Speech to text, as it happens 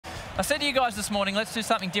I said to you guys this morning, let's do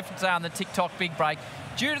something different today on the TikTok Big Break,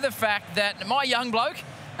 due to the fact that my young bloke,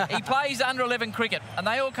 he plays under 11 cricket, and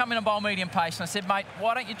they all come in and bowl medium pace. And I said, mate,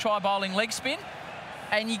 why don't you try bowling leg spin?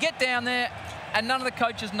 And you get down there, and none of the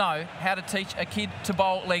coaches know how to teach a kid to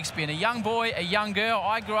bowl leg spin. A young boy, a young girl.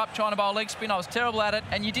 I grew up trying to bowl leg spin. I was terrible at it,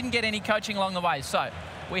 and you didn't get any coaching along the way. So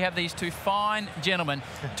we have these two fine gentlemen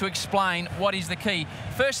to explain what is the key.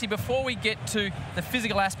 Firstly, before we get to the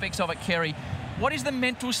physical aspects of it, Kerry, what is the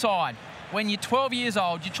mental side? When you're 12 years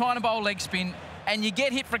old, you're trying to bowl leg spin, and you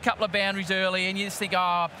get hit for a couple of boundaries early, and you just think,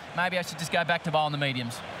 oh, maybe I should just go back to bowling the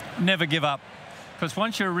mediums. Never give up. Because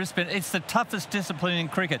once you're a wrist spin, it's the toughest discipline in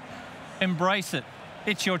cricket. Embrace it.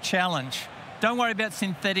 It's your challenge. Don't worry about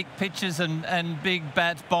synthetic pitches and big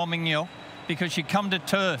bats bombing you, because you come to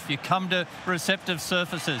turf, you come to receptive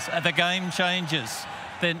surfaces, and the game changes.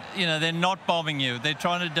 Then, you know, they're not bombing you. They're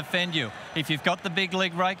trying to defend you. If you've got the big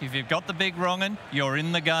leg rake, if you've got the big wrong-un, you're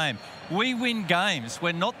in the game. We win games.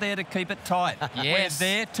 We're not there to keep it tight. Yes. We're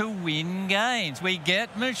there to win games. We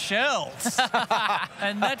get Michelle's.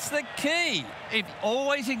 And that's the key.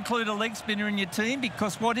 Always include a leg spinner in your team,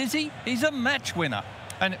 because what is he? He's a match winner.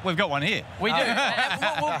 And we've got one here. We do.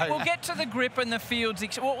 We'll get to the grip and the fields.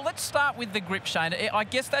 Well, let's start with the grip, Shane. I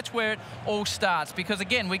guess that's where it all starts, because,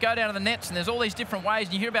 again, we go down to the nets and there's all these different ways,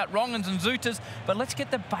 and you hear about wrong-uns and zooters, but let's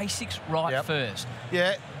get the basics right first.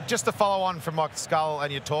 Yeah, just to follow on from what Skull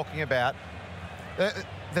and you're talking about,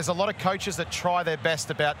 there's a lot of coaches that try their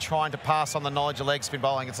best about trying to pass on the knowledge of leg spin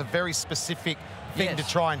bowling. It's a very specific thing to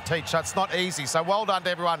try and teach, so it's not easy. So well done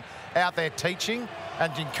to everyone out there teaching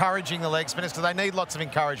and encouraging the leg spinners, because they need lots of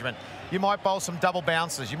encouragement. You might bowl some double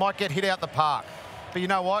bounces. You might get hit out the park. But you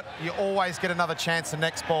know what? You always get another chance the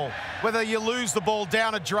next ball. Whether you lose the ball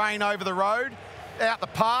down a drain over the road, out the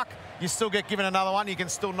park, you still get given another one. You can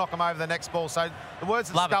still knock them over the next ball. So the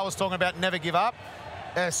words that Skull was talking about, never give up,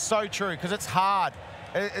 are so true, because it's hard.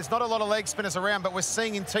 It's not a lot of leg spinners around, but we're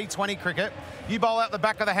seeing in T20 cricket, you bowl out the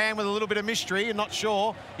back of the hand with a little bit of mystery and not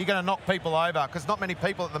sure, you're going to knock people over, because not many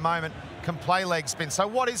people at the moment can play leg spin. So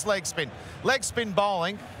what is leg spin? Leg spin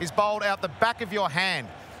bowling is bowled out the back of your hand.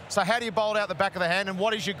 So how do you bowl it out the back of the hand, and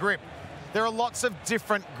what is your grip? There are lots of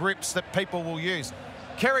different grips that people will use.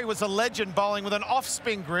 Kerry was a legend bowling with an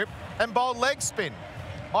off-spin grip and bowled leg spin.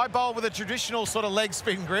 I bowl with a traditional sort of leg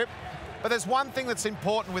spin grip, but there's one thing that's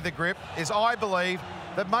important with the grip is I believe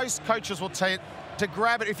that most coaches will tell you to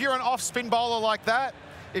grab it. If you're an off-spin bowler like that,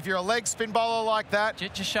 if you're a leg spin bowler like that.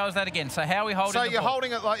 Just show us that again. So how are we holding the ball? So you're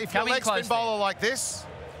holding it like, if you're a leg spin bowler like this,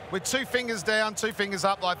 with 2 fingers down, 2 fingers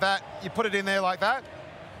up like that, you put it in there like that.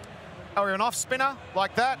 Or you're an off-spinner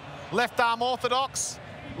like that, left arm orthodox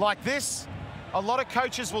like this. A lot of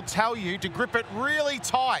coaches will tell you to grip it really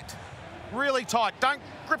tight, really tight. Don't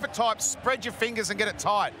grip it tight, spread your fingers and get it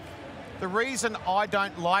tight. The reason I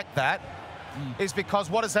don't like that is because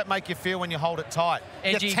what does that make you feel when you hold it tight?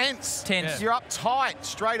 Edgy. You're tense. Tense. You're uptight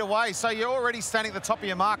straight away. So you're already standing at the top of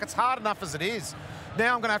your mark. It's hard enough as it is.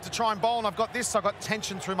 Now I'm going to have to try and bowl, and I've got this, so I've got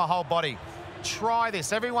tension through my whole body. Try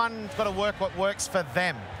this. Everyone's got to work what works for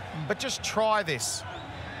them. But just try this.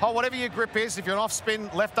 Hold whatever your grip is. If you're an off-spin,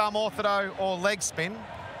 left arm ortho or leg spin,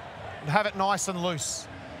 have it nice and loose,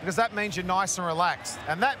 because that means you're nice and relaxed.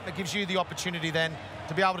 And that gives you the opportunity then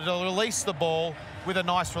to be able to release the ball with a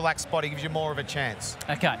nice relaxed body, gives you more of a chance.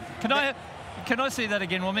 Okay. Can I see that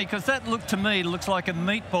again, Warne? Because that to me looks like a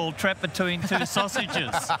meatball trapped between 2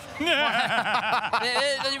 sausages. Well,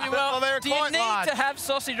 do you need large to have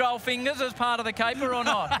sausage roll fingers as part of the caper or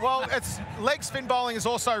not? Well, it's leg spin bowling is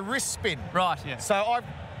also wrist spin. Right. Yeah. So I've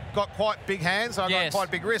got quite big hands. I've got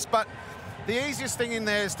quite big wrists. But the easiest thing in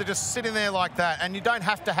there is to just sit in there like that. And you don't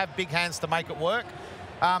have to have big hands to make it work.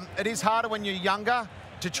 It is harder when you're younger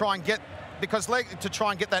to try and get, to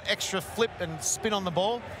try and get that extra flip and spin on the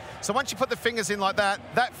ball. So once you put the fingers in like that,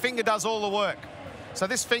 that finger does all the work. So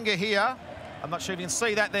this finger here, I'm not sure if you can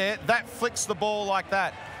see that there, that flicks the ball like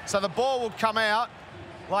that. So the ball will come out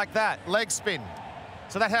like that, leg spin.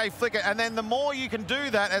 So that's how you flick it. And then the more you can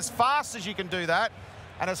do that, as fast as you can do that,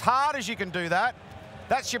 and as hard as you can do that,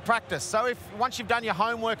 that's your practice. So once you've done your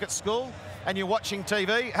homework at school and you're watching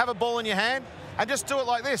TV, have a ball in your hand and just do it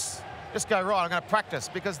like this. Just go, right, I'm going to practice,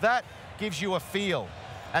 because that gives you a feel.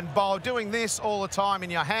 And by doing this all the time in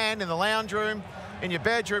your hand, in the lounge room, in your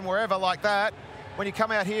bedroom, wherever like that, when you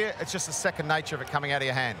come out here, it's just a second nature of it coming out of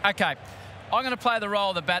your hand. Okay, I'm going to play the role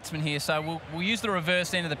of the batsman here, so we'll use the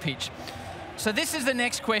reverse end of the pitch. So this is the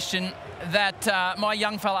next question that my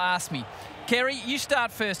young fella asked me. Kerry, you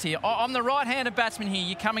start first here. I'm the right-handed batsman here.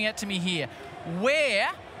 You're coming out to me here. Where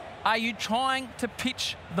are you trying to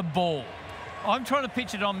pitch the ball? I'm trying to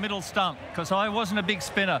pitch it on middle stump because I wasn't a big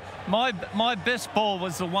spinner. My best ball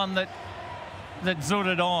was the one that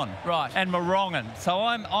zooted on. Right. And Morongan. So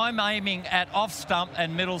I'm aiming at off stump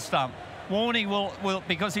and middle stump. Warne will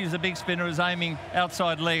because he's a big spinner, is aiming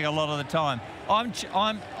outside leg a lot of the time.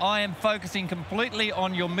 I am focusing completely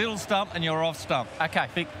on your middle stump and your off stump. Okay.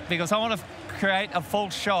 Because I want to create a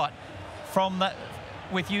false shot from that,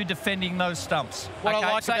 with you defending those stumps. What okay,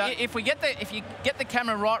 like so if you get the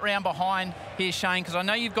camera right round behind here, Shane, because I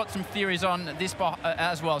know you've got some theories on this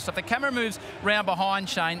as well. So if the camera moves round behind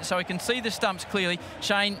Shane, so we can see the stumps clearly.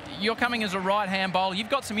 Shane, you're coming as a right-hand bowler. You've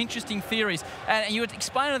got some interesting theories, and you were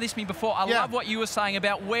explaining this to me before. I love what you were saying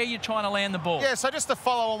about where you're trying to land the ball. Yeah. So just to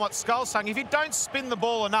follow on what Skull's saying, if you don't spin the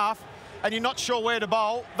ball enough and you're not sure where to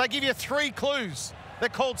bowl, they give you 3 clues. They're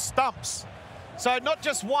called stumps. So not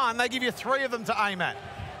just one, they give you 3 of them to aim at.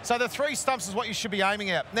 So the 3 stumps is what you should be aiming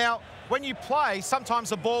at. Now, when you play, sometimes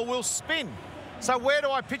the ball will spin. So where do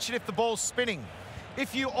I pitch it if the ball's spinning?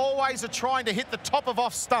 If you always are trying to hit the top of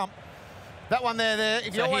off stump, that one there,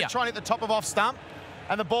 if you're always trying to hit the top of off stump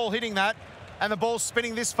and the ball hitting that and the ball's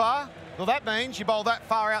spinning this far, well, that means you bowl that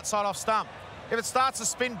far outside off stump. If it starts to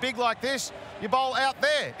spin big like this, you bowl out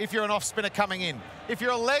there if you're an off spinner coming in. If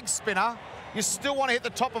you're a leg spinner, you still want to hit the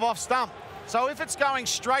top of off stump. So if it's going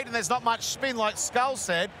straight and there's not much spin, like Skull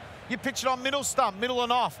said, you pitch it on middle stump, middle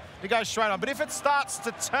and off, to go straight on. But if it starts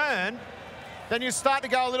to turn, then you start to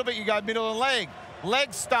go a little bit, you go middle and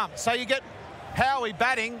leg stump. So you get Howie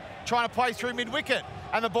batting, trying to play through mid-wicket,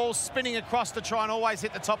 and the ball's spinning across to try and always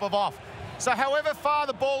hit the top of off. So however far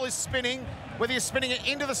the ball is spinning, whether you're spinning it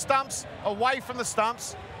into the stumps, away from the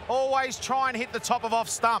stumps, always try and hit the top of off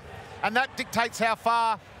stump. And that dictates how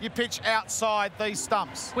far you pitch outside these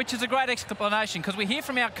stumps. Which is a great explanation, because we hear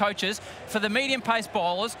from our coaches, for the medium-pace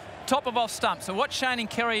bowlers, top of off stump. So what Shane and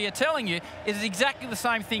Kerry are telling you is exactly the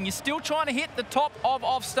same thing. You're still trying to hit the top of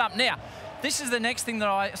off stump. Now, this is the next thing that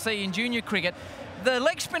I see in junior cricket. The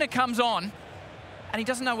leg spinner comes on, and he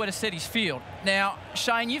doesn't know where to set his field. Now,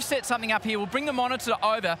 Shane, you've set something up here. We'll bring the monitor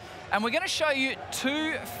over, and we're going to show you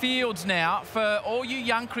 2 fields now for all you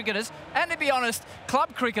young cricketers, and to be honest,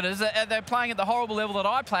 club cricketers, they're playing at the horrible level that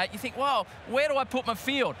I play at. You think, well, where do I put my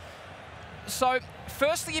field? So,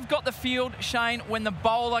 firstly, you've got the field, Shane, when the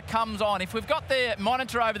bowler comes on. If we've got the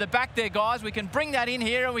monitor over the back there, guys, we can bring that in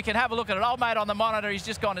here and we can have a look at it. Old mate on the monitor, he's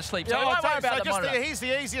just gone to sleep. So, don't worry about the monitor. Here's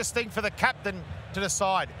the easiest thing for the captain to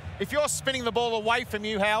decide. If you're spinning the ball away from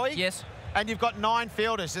you, Howie, yes, and you've got 9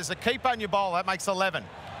 fielders, there's a keeper and your bowler, that makes 11.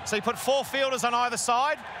 So you put 4 fielders on either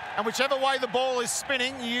side, and whichever way the ball is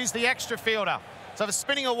spinning, you use the extra fielder. So if it's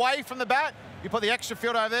spinning away from the bat, you put the extra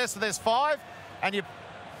fielder over there, so there's 5, and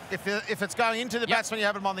if it's going into the batsman, you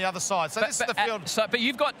have them on the other side. So this is the field. But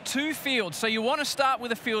you've got 2 fields, so you want to start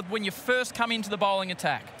with a field when you first come into the bowling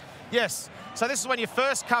attack. Yes. So this is when you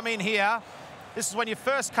first come in here. This is when you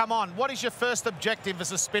first come on. What is your first objective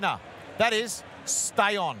as a spinner? That is,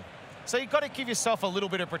 stay on. So you've got to give yourself a little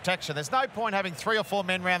bit of protection. There's no point having 3 or 4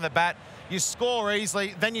 men round the bat. You score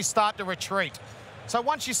easily, then you start to retreat. So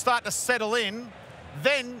once you start to settle in,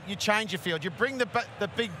 then you change your field. You bring the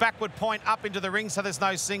big backward point up into the ring so there's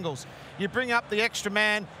no singles. You bring up the extra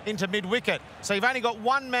man into mid-wicket. So you've only got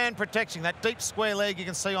 1 man protecting that deep square leg you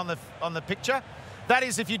can see on the picture. That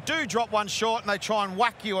is, if you do drop one short and they try and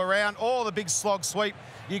whack you around, or the big slog sweep,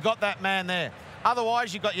 you got that man there.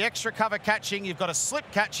 Otherwise, you've got your extra cover catching, you've got a slip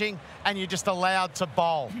catching, and you're just allowed to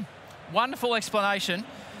bowl. Wonderful explanation.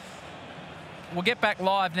 We'll get back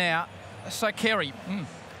live now. So, Kerry,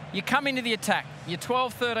 you come into the attack. You're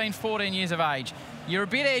 12, 13, 14 years of age. You're a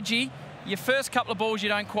bit edgy. Your first couple of balls, you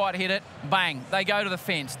don't quite hit it. Bang, they go to the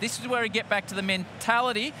fence. This is where we get back to the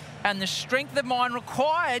mentality and the strength of mind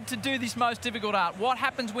required to do this most difficult art. What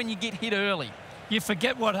happens when you get hit early? You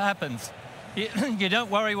forget what happens. You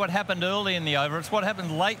don't worry what happened early in the over. It's what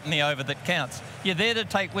happened late in the over that counts. You're there to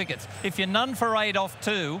take wickets. If you're none for 8 off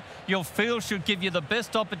 2, your field should give you the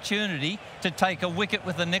best opportunity to take a wicket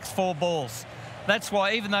with the next 4 balls. That's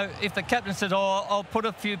why, even though if the captain says, oh, I'll put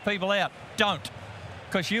a few people out, don't.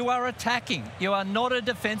 Because you are attacking. You are not a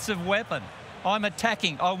defensive weapon. I'm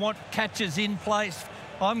attacking. I want catches in place.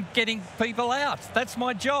 I'm getting people out. That's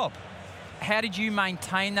my job. How did you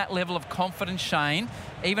maintain that level of confidence, Shane,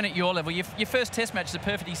 even at your level? Your first test match is a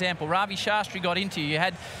perfect example. Ravi Shastri got into you. You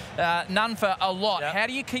had none for a lot. Yep. How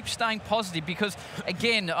do you keep staying positive? Because,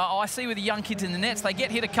 again, I see with the young kids in the nets, they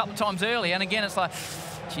get hit a couple of times early, and again, it's like,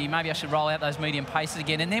 gee, maybe I should roll out those medium paces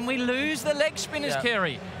again. And then we lose the leg spinners,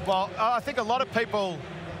 Kerry. Well, I think a lot of people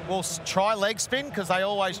will try leg spin because they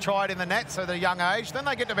always try it in the net, so they're a young age. Then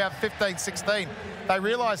they get to about 15, 16. They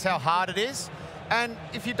realise how hard it is. And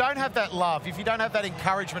if you don't have that love, if you don't have that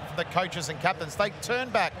encouragement from the coaches and captains, they turn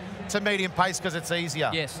back to medium pace because it's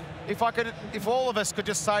easier. Yes. If all of us could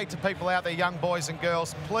just say to people out there, young boys and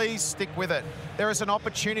girls, please stick with it. There is an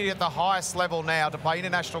opportunity at the highest level now to play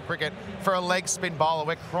international cricket for a leg spin bowler.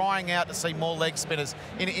 We're crying out to see more leg spinners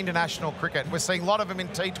in international cricket. We're seeing a lot of them in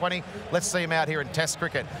T20. Let's see them out here in Test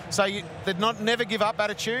cricket. So the never give up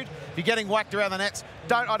attitude. If you're getting whacked around the nets,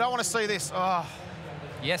 I don't want to see this. Oh,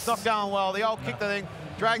 yes. It's not going well. The old kick the thing,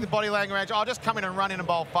 drag the body language around. I'll just come in and run in and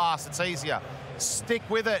bowl fast. It's easier. Stick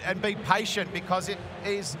with it and be patient, because it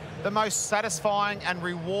is the most satisfying and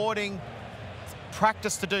rewarding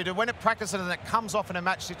practice to do. When it practices and it comes off in a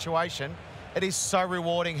match situation, it is so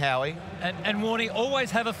rewarding, Howie. And Warne, always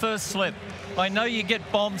have a first slip. I know you get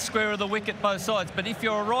bombed square of the wicket both sides, but if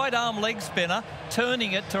you're a right-arm leg spinner,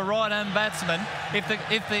 turning it to a right-arm batsman, if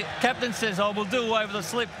the captain says, oh, we'll do away with the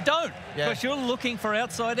slip, don't. Yeah. Because you're looking for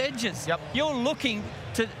outside edges. Yep. You're looking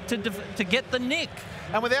to get the nick.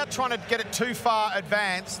 And without trying to get it too far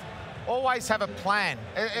advanced, always have a plan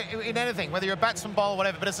in anything, whether you're a batsman, bowler,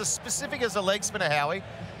 whatever. But as specific as a leg spinner, Howie,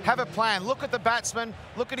 have a plan. Look at the batsman,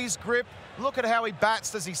 look at his grip, look at how he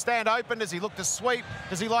bats. Does he stand open? Does he look to sweep?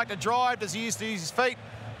 Does he like to drive? Does he use his feet?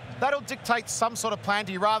 That'll dictate some sort of plan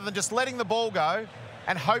to you, rather than just letting the ball go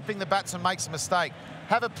and hoping the batsman makes a mistake.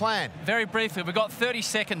 Have a plan. Very briefly, we've got 30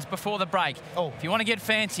 seconds before the break. Oh. If you want to get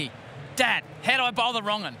fancy, Dad, how do I bowl the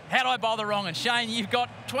wrong one? How do I bowl the wrong one? Shane, you've got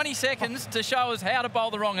 20 seconds to show us how to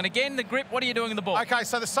bowl the wrong one. Again, the grip, what are you doing in the ball? Okay,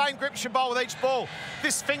 so the same grip should bowl with each ball.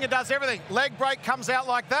 This finger does everything. Leg break comes out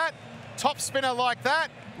like that. Top spinner like that.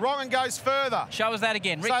 Wrong and goes further. Show us that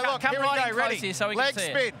again. Rick, So look, come here we right go, in ready. close here so we Leg can see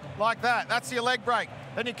spin, it. like that. That's your leg break.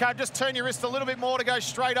 Then you can just turn your wrist a little bit more to go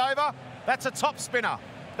straight over. That's a top spinner.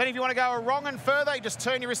 Then if you want to go a wrong and further, you just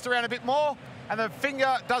turn your wrist around a bit more, and the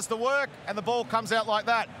finger does the work, and the ball comes out like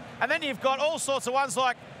that. And then you've got all sorts of ones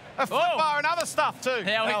like a flip bar and other stuff too.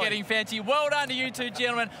 Now we're getting fancy. Well done to you two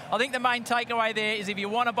gentlemen. I think the main takeaway there is if you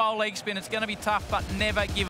want to bowl leg spin, it's going to be tough, but never give